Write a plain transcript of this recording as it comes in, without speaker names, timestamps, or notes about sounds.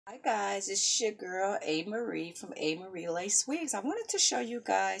Hi guys, it's your girl A Marie from A Marie Lace Wigs. I wanted to show you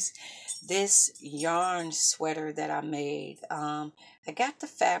guys this yarn sweater that I made. I got the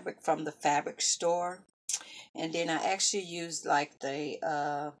fabric from the fabric store, and then I actually used like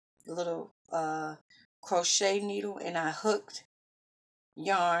the little crochet needle, and I hooked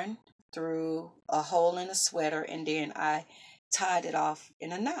yarn through a hole in a sweater, and then I tied it off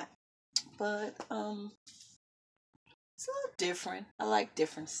in a knot. But it's a little different. I like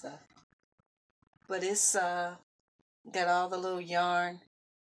different stuff. But it's got all the little yarn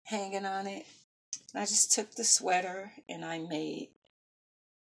hanging on it. I just took the sweater and I made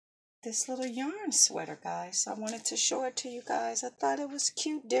this little yarn sweater, guys. So I wanted to show it to you guys. I thought it was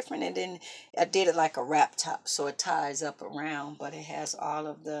cute, different, and then I did it like a wrap top, so it ties up around, but it has all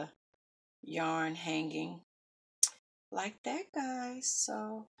of the yarn hanging like that, guys.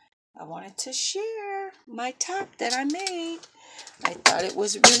 So I wanted to share my top that I made. I thought it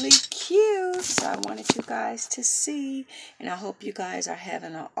was really cute, so I wanted you guys to see, and I hope you guys are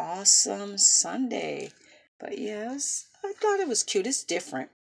having an awesome Sunday. But yes, I thought it was cute. It's different.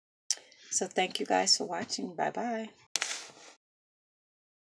 So thank you guys for watching. Bye bye.